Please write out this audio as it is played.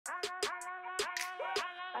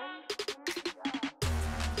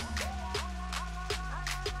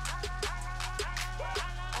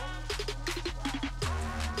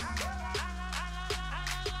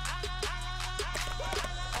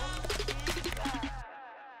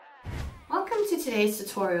today's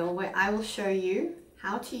tutorial where I will show you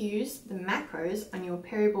how to use the macros on your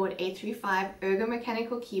PERIBOARD-835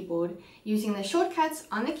 ergomechanical keyboard using the shortcuts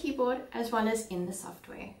on the keyboard as well as in the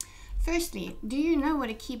software. Firstly, do you know what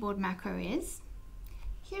a keyboard macro is?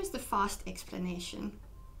 Here's the fast explanation.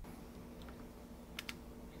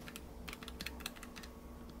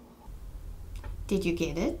 Did you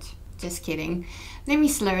get it? Just kidding. Let me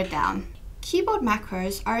slow it down. Keyboard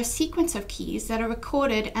macros are a sequence of keys that are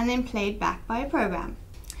recorded and then played back by a program.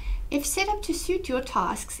 If set up to suit your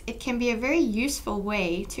tasks, it can be a very useful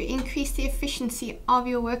way to increase the efficiency of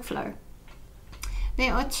your workflow.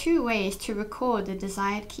 There are two ways to record the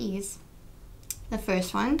desired keys. The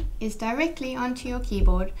first one is directly onto your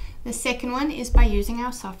keyboard. The second one is by using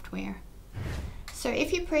our software. So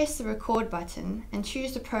if you press the record button and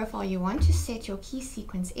choose the profile you want to set your key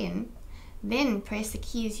sequence in, then press the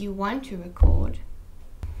keys you want to record.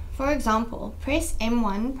 For example, press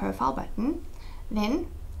M1 profile button, then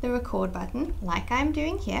the record button, like I'm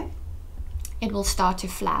doing here. It will start to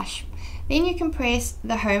flash. Then you can press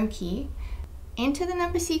the home key, enter the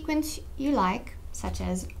number sequence you like, such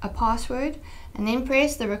as a password, and then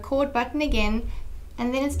press the record button again,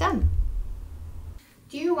 and then it's done.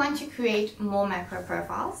 Do you want to create more macro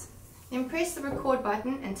profiles? Then press the record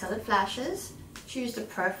button until it flashes. Choose the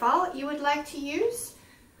profile you would like to use,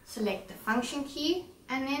 select the function key,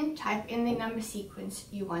 and then type in the number sequence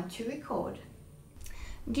you want to record.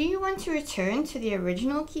 Do you want to return to the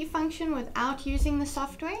original key function without using the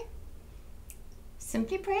software?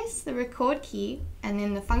 Simply press the record key and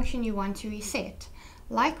then the function you want to reset.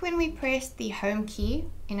 Like when we pressed the home key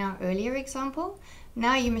in our earlier example,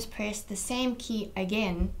 now you must press the same key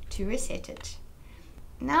again to reset it.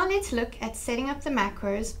 Now let's look at setting up the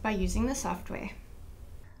macros by using the software.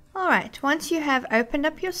 Alright, once you have opened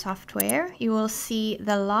up your software, you will see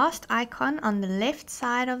the last icon on the left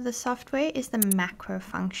side of the software is the macro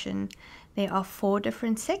function. There are 4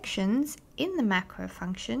 different sections in the macro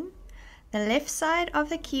function. The left side of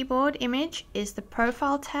the keyboard image is the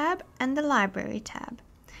profile tab and the library tab.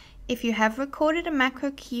 If you have recorded a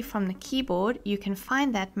macro key from the keyboard, you can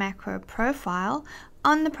find that macro profile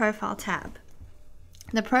on the profile tab.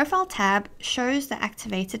 The profile tab shows the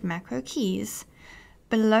activated macro keys.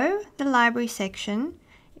 Below the library section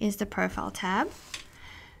is the profile tab.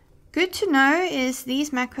 Good to know is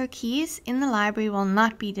these macro keys in the library will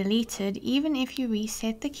not be deleted even if you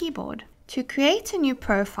reset the keyboard. To create a new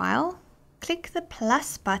profile, click the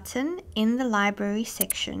plus button in the library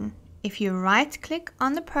section. If you right-click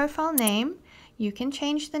on the profile name, you can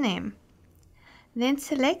change the name. Then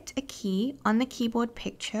select a key on the keyboard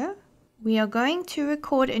picture. We are going to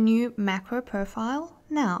record a new macro profile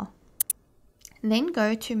now. Then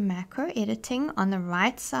go to macro editing on the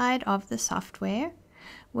right side of the software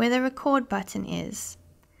where the record button is.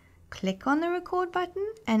 Click on the record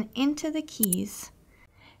button and enter the keys.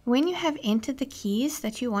 When you have entered the keys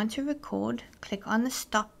that you want to record, click on the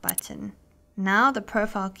stop button. Now the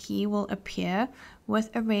profile key will appear with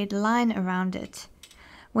a red line around it.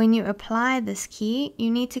 When you apply this key, you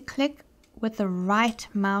need to click with the right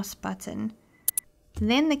mouse button.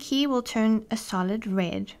 Then the key will turn a solid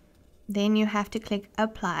red. Then you have to click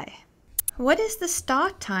apply. What is the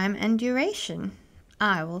start time and duration?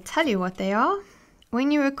 I will tell you what they are.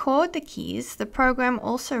 When you record the keys, the program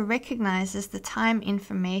also recognizes the time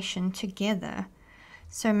information together.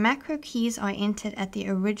 So macro keys are entered at the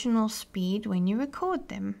original speed when you record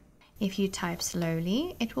them. If you type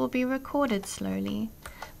slowly, it will be recorded slowly,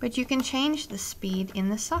 but you can change the speed in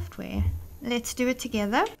the software. Let's do it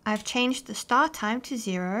together. I've changed the start time to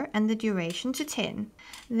 0 and the duration to 10.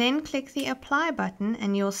 Then click the apply button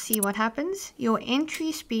and you'll see what happens. Your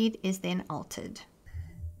entry speed is then altered.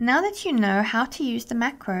 Now that you know how to use the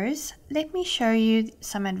macros, let me show you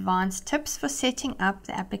some advanced tips for setting up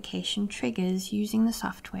the application triggers using the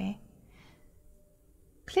software.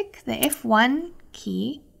 Click the F1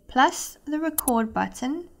 key plus the record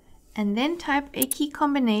button and then type a key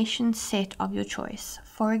combination set of your choice.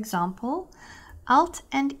 For example, Alt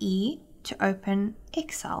and E to open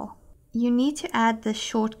Excel. You need to add the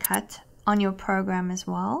shortcut on your program as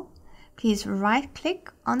well. Please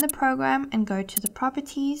right-click on the program and go to the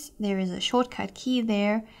properties. There is a shortcut key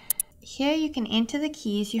there. Here you can enter the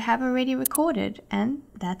keys you have already recorded, and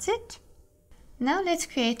that's it. Now let's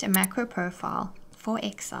create a macro profile for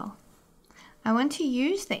Excel. I want to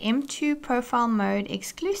use the M2 profile mode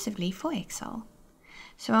exclusively for Excel.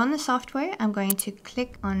 So on the software, I'm going to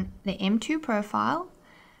click on the M2 profile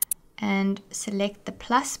and select the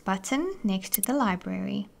plus button next to the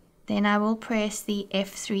library. Then I will press the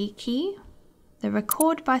F3 key, the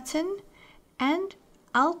record button, and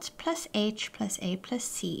Alt plus H plus A plus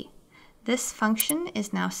C. This function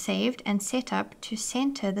is now saved and set up to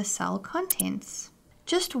center the cell contents.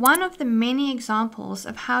 Just one of the many examples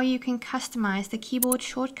of how you can customize the keyboard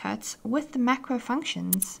shortcuts with the macro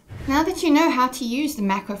functions. Now that you know how to use the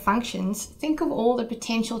macro functions, think of all the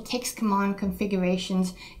potential text command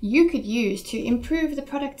configurations you could use to improve the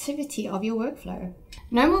productivity of your workflow.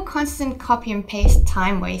 No more constant copy and paste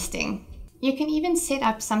time wasting. You can even set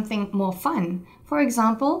up something more fun. For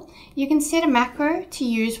example, you can set a macro to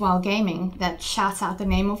use while gaming that shouts out the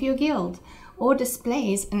name of your guild or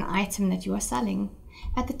displays an item that you are selling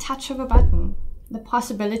at the touch of a button. The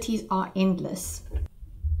possibilities are endless.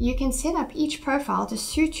 You can set up each profile to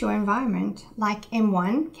suit your environment, like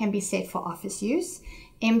M1 can be set for office use,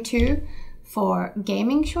 M2 for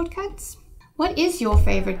gaming shortcuts. What is your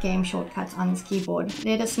favorite game shortcuts on this keyboard?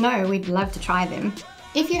 Let us know, we'd love to try them.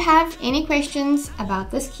 If you have any questions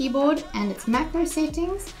about this keyboard and its macro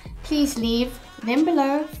settings, please leave them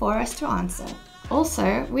below for us to answer.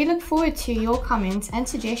 Also, we look forward to your comments and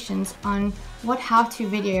suggestions on what how-to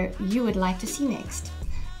video you would like to see next.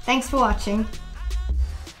 Thanks for watching.